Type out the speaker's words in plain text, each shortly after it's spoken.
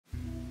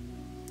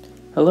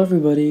Hello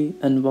everybody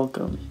and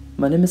welcome.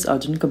 My name is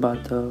Ajun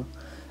Kabato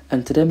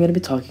and today I'm going to be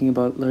talking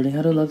about learning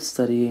how to love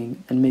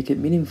studying and make it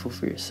meaningful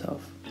for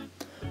yourself.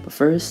 But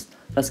first,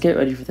 let's get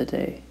ready for the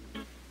day.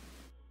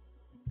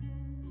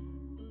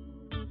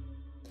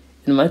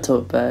 In my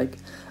tote bag,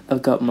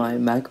 I've got my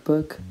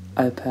MacBook,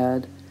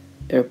 iPad,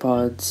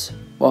 AirPods,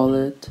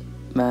 wallet,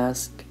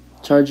 mask,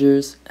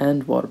 chargers,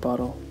 and water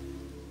bottle.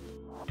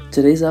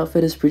 Today's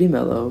outfit is pretty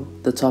mellow.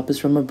 The top is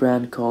from a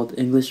brand called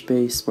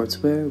English-based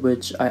sportswear,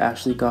 which I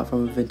actually got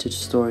from a vintage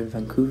store in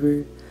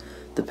Vancouver.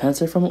 The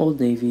pants are from Old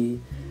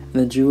Navy,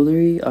 and the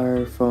jewelry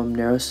are from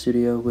Nero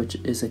Studio, which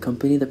is a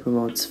company that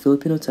promotes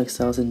Filipino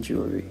textiles and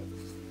jewelry.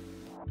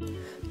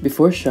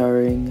 Before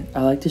showering,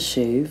 I like to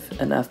shave,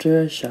 and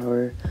after I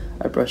shower,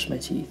 I brush my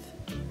teeth.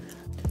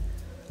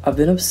 I've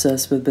been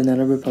obsessed with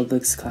Banana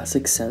Republic's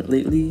classic scent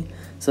lately,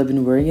 so I've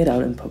been wearing it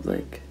out in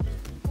public.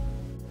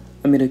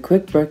 I made a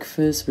quick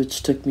breakfast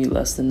which took me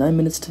less than 9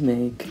 minutes to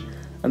make.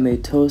 I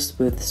made toast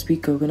with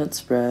sweet coconut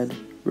spread,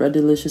 red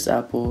delicious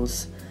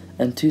apples,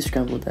 and 2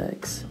 scrambled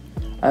eggs.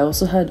 I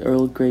also had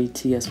Earl Grey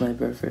tea as my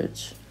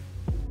beverage.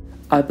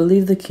 I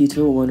believe the key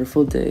to a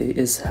wonderful day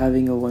is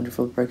having a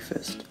wonderful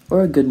breakfast,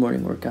 or a good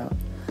morning workout.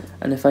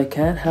 And if I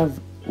can't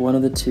have one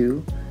of the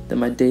two, then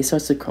my day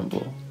starts to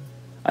crumble.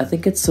 I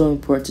think it's so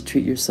important to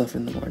treat yourself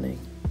in the morning.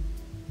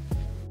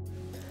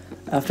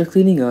 After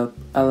cleaning up,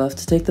 I left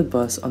to take the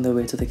bus on the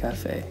way to the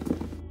cafe.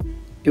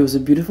 It was a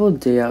beautiful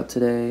day out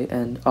today,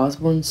 and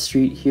Osborne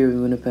Street here in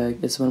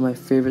Winnipeg is one of my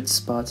favorite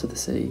spots of the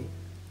city.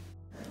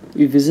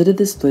 We visited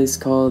this place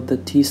called the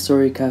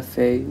T-Story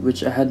Café,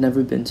 which I had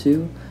never been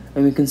to,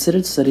 and we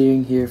considered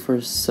studying here for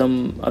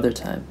some other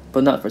time,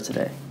 but not for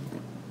today.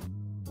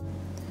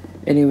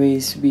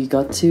 Anyways, we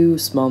got to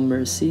small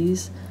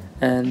Mercies,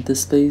 and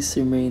this place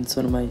remains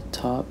one of my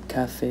top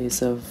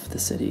cafes of the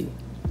city.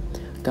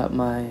 Got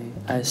my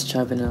iced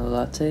chai vanilla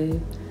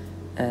latte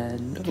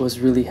and was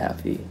really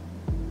happy.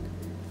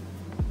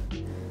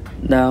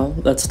 Now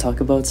let's talk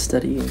about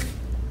studying.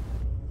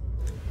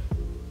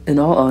 In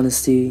all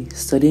honesty,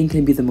 studying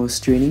can be the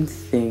most draining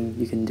thing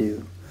you can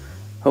do.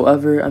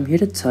 However, I'm here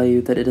to tell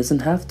you that it doesn't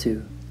have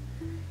to.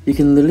 You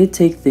can literally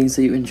take things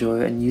that you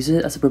enjoy and use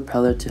it as a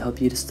propeller to help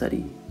you to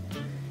study.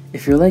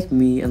 If you're like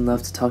me and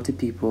love to talk to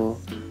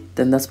people,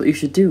 then that's what you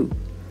should do.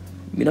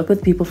 Meet up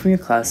with people from your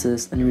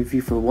classes and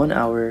review for 1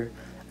 hour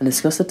and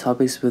discuss the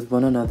topics with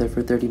one another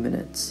for 30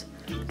 minutes.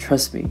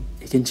 Trust me,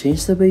 it can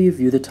change the way you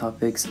view the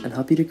topics and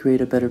help you to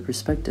create a better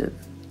perspective.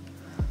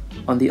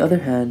 On the other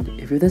hand,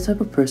 if you're the type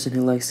of person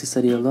who likes to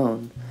study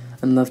alone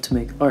and love to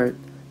make art,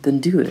 then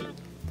do it.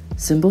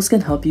 Symbols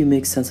can help you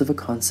make sense of a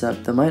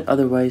concept that might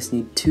otherwise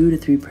need 2 to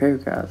 3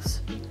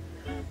 paragraphs.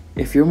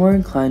 If you're more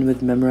inclined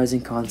with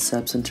memorizing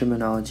concepts and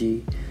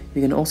terminology,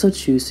 you can also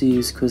choose to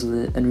use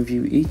Quizlet and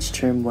review each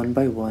term one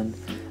by one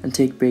and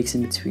take breaks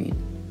in between.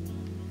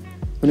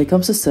 When it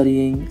comes to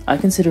studying, I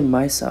consider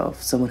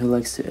myself someone who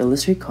likes to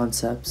illustrate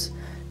concepts,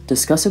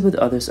 discuss it with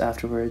others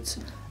afterwards,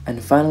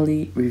 and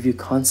finally review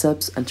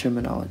concepts and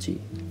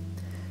terminology.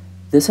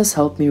 This has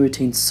helped me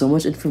retain so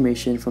much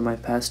information from my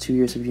past 2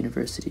 years of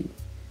university.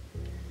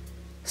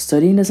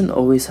 Studying doesn't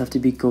always have to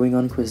be going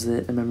on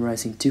Quizlet and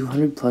memorizing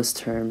 200 plus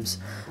terms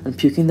and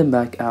puking them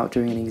back out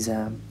during an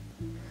exam.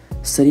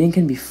 Studying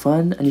can be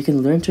fun, and you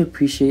can learn to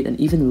appreciate and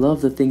even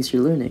love the things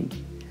you're learning.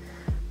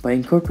 By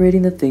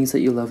incorporating the things that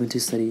you love into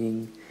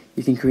studying,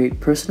 you can create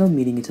personal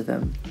meaning into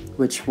them,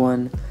 which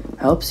 1,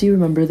 helps you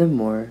remember them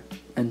more,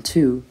 and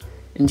 2,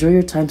 enjoy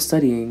your time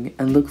studying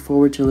and look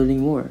forward to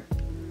learning more.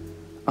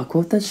 A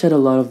quote that shed a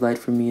lot of light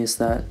for me is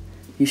that,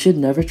 you should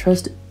never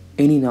trust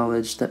any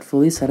knowledge that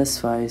fully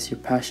satisfies your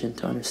passion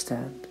to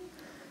understand.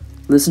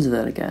 Listen to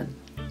that again.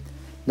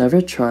 Never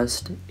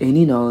trust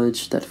any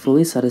knowledge that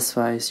fully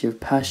satisfies your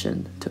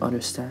passion to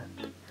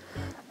understand.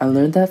 I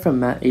learned that from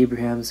Matt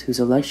Abrahams, who's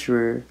a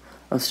lecturer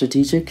of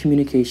strategic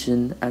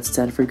communication at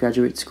Stanford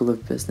Graduate School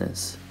of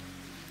Business.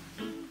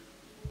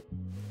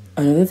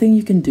 Another thing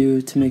you can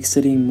do to make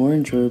studying more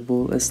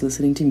enjoyable is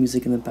listening to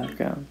music in the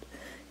background.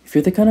 If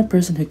you're the kind of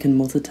person who can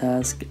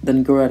multitask,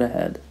 then go right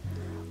ahead.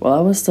 While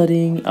I was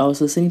studying, I was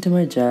listening to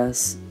my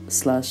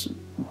jazz/bossa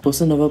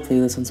nova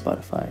playlist on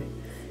Spotify.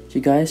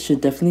 You guys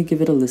should definitely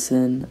give it a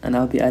listen, and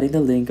I'll be adding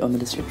the link on the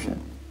description.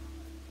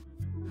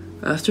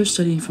 After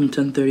studying from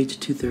 10:30 to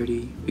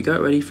 2:30, we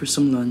got ready for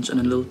some lunch and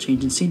a little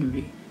change in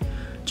scenery.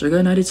 Jaga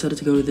and I decided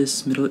to go to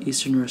this Middle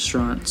Eastern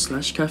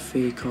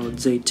restaurant/cafe called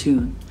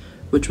Zaytun,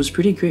 which was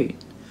pretty great.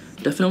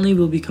 Definitely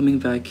will be coming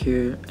back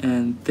here,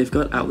 and they've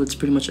got outlets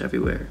pretty much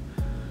everywhere.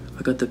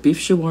 I got the beef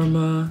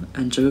shawarma,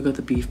 and Jaga got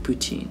the beef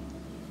poutine.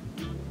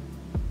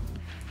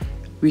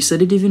 We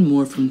studied even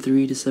more from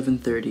 3 to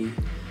 7:30,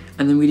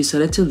 and then we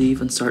decided to leave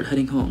and start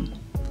heading home.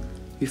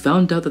 We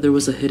found out that there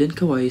was a hidden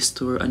kawaii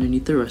store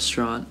underneath the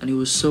restaurant, and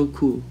it was so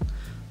cool.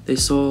 They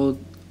sold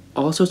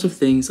all sorts of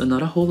things, and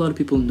not a whole lot of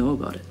people know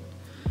about it.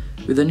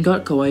 We then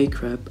got kawaii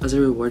crepe as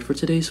a reward for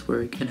today's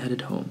work and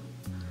headed home.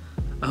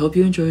 I hope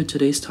you enjoyed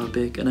today's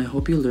topic, and I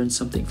hope you learned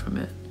something from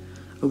it.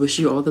 I wish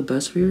you all the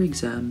best for your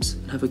exams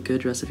and have a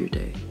good rest of your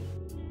day.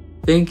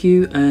 Thank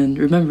you, and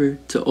remember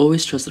to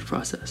always trust the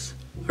process.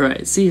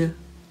 Alright, see ya!